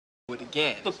it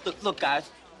again. Look, guys.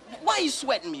 Why are you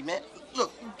sweating me, man?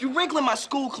 Look, you're wrinkling my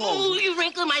school clothes. Ooh, you're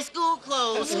wrinkling my school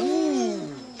clothes.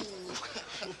 Ooh.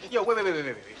 Yo,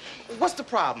 wait. What's the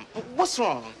problem? What's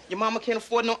wrong? Your mama can't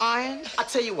afford no iron? I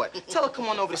tell you what, tell her come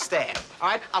on over to Stab, all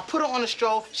right? I'll put her on a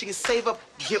stroll. She can save up,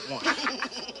 get one.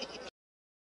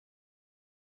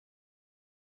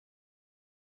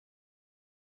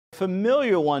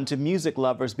 Familiar one to music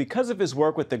lovers because of his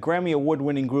work with the Grammy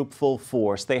Award-winning group Full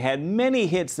Force. They had many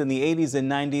hits in the 80s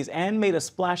and 90s and made a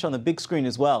splash on the big screen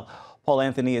as well. Paul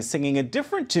Anthony is singing a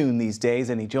different tune these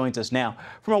days, and he joins us now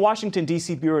from our Washington,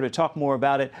 D.C. bureau to talk more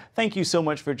about it. Thank you so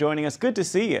much for joining us. Good to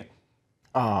see you.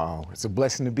 Oh, it's a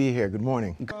blessing to be here. Good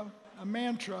morning. A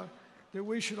mantra that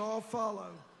we should all follow.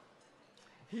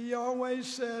 He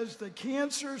always says, the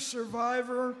cancer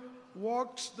survivor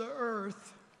walks the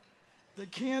earth. The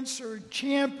cancer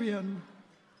champion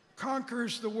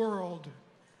conquers the world.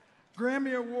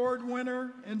 Grammy Award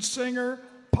winner and singer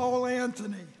Paul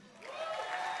Anthony.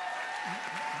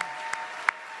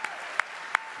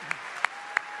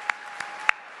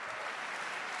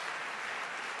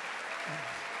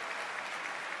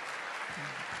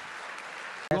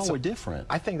 We're different.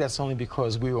 I think that's only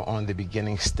because we were on the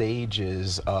beginning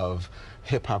stages of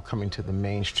hip-hop coming to the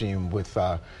mainstream with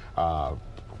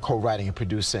co-writing and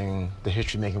producing the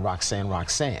history-making Roxanne.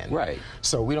 Right.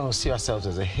 So we don't see ourselves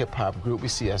as a hip-hop group. We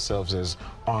see ourselves as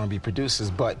R&B producers,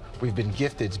 but we've been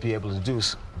gifted to be able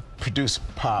to produce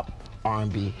pop,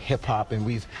 R&B, hip-hop, and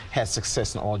we've had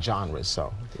success in all genres,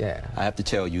 so, yeah. I have to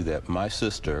tell you that my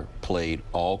sister played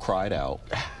All Cried Out.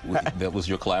 That was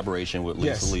your collaboration with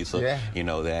Lisa. Yes, yeah. You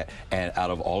know that. And out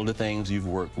of all the things you've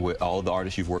worked with, all the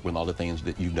artists you've worked with, all the things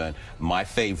that you've done, my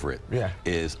favorite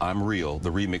is I'm Real, the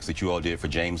remix that you all did for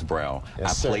James Brown.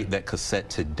 Yes, I played that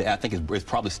cassette today. I think it's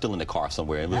probably still in the car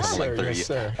somewhere. It was Yes, like sir. 30 Yes,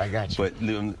 sir. I got you. But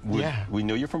we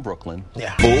know you're from Brooklyn.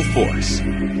 Yeah. Full Force.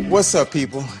 What's up,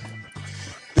 people?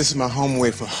 This is my home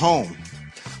away from home.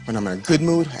 When I'm in a good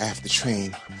mood, I have to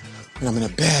train. When I'm in a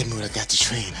bad mood, I got to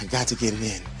train. I got to get it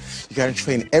in. You got to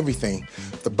train everything.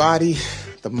 The body,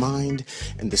 the mind,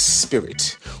 and the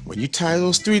spirit. When you tie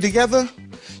those three together,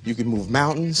 you can move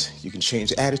mountains, you can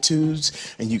change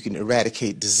attitudes, and you can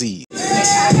eradicate disease.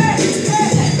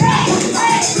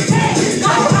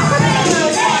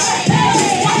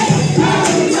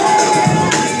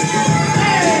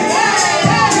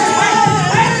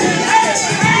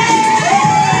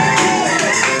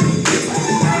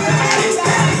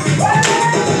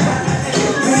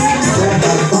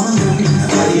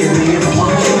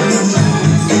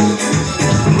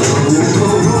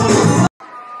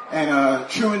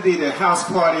 True indeed, the House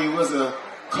Party was a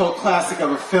cult classic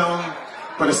of a film,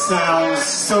 but it sounds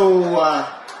so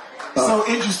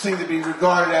interesting to be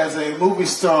regarded as a movie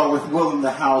star with Will in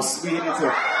the House. We need to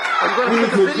adjust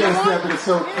that, but it's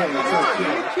okay.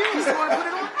 It's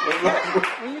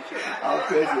okay. I'll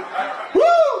take it. Woo!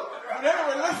 But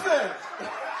anyway, listen.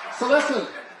 So listen.